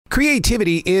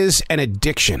Creativity is an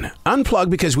addiction. Unplugged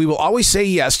because we will always say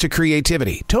yes to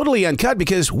creativity. Totally Uncut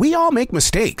because we all make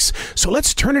mistakes. So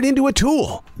let's turn it into a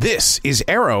tool. This is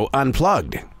Arroe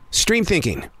Unplugged. Stream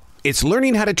thinking. It's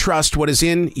learning how to trust what is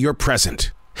in your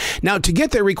present. Now, to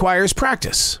get there requires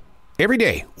practice. Every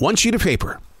day, one sheet of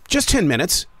paper, just 10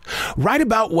 minutes. Write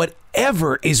about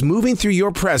whatever is moving through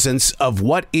your presence of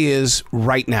what is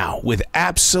right now with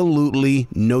absolutely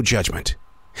no judgment.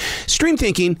 Stream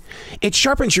thinking, it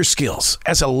sharpens your skills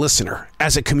as a listener,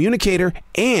 as a communicator,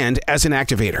 and as an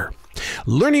activator.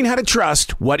 Learning how to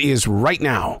trust what is right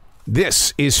now.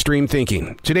 This is Stream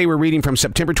Thinking. Today we're reading from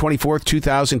September 24th,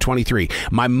 2023,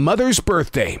 my mother's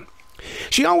birthday.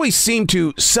 She always seemed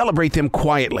to celebrate them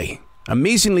quietly,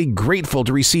 amazingly grateful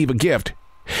to receive a gift.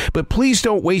 But please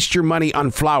don't waste your money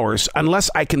on flowers unless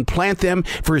I can plant them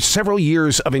for several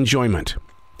years of enjoyment.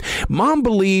 Mom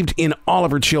believed in all of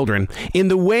her children in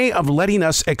the way of letting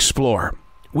us explore.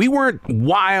 We weren't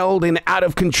wild and out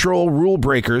of control rule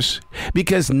breakers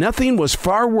because nothing was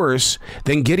far worse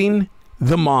than getting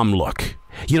the mom look.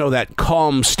 You know, that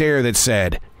calm stare that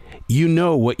said, "You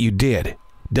know what you did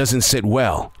doesn't sit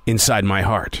well inside my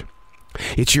heart."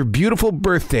 It's your beautiful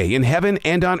birthday in heaven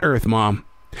and on earth, Mom.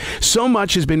 So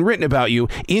much has been written about you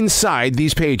inside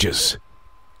these pages.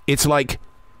 It's like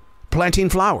planting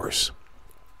flowers.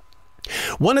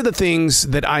 One of the things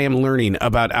that I am learning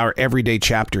about our everyday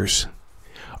chapters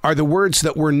are the words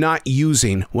that we're not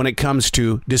using when it comes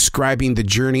to describing the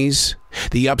journeys,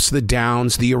 the ups, the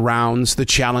downs, the arounds, the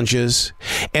challenges,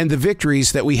 and the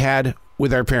victories that we had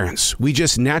with our parents. We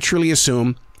just naturally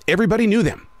assume everybody knew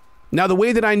them. Now, the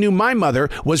way that I knew my mother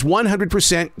was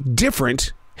 100%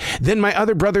 different than my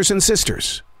other brothers and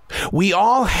sisters. We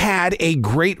all had a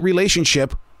great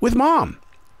relationship with Mom,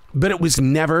 but it was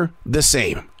never the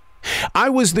same. I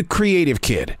was the creative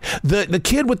kid, the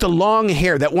kid with the long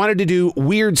hair that wanted to do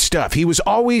weird stuff. He was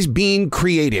always being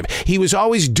creative. He was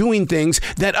always doing things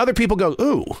that other people go,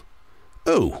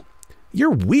 ooh,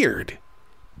 you're weird.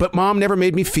 But Mom never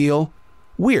made me feel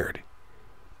weird.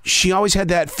 She always had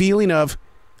that feeling of,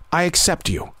 I accept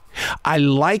you. I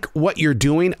like what you're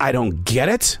doing. I don't get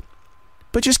it,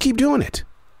 but just keep doing it.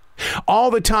 All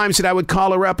the times that I would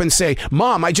call her up and say,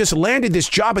 "Mom, I just landed this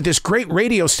job at this great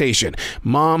radio station."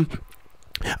 "Mom,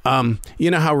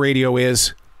 you know how radio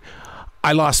is.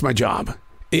 I lost my job.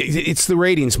 It's the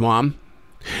ratings, Mom.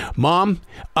 Mom,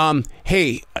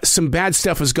 hey, some bad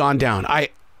stuff has gone down. I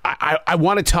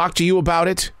want to talk to you about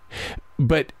it,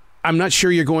 but I'm not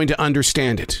sure you're going to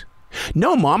understand it."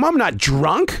 "No, Mom, I'm not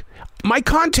drunk. My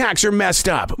contacts are messed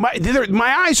up.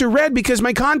 My eyes are red because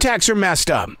my contacts are messed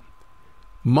up."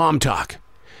 Mom talk.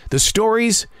 The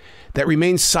stories that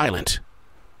remain silent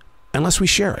unless we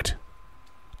share it.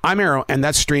 I'm Arroe, and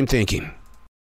that's Stream Thinking.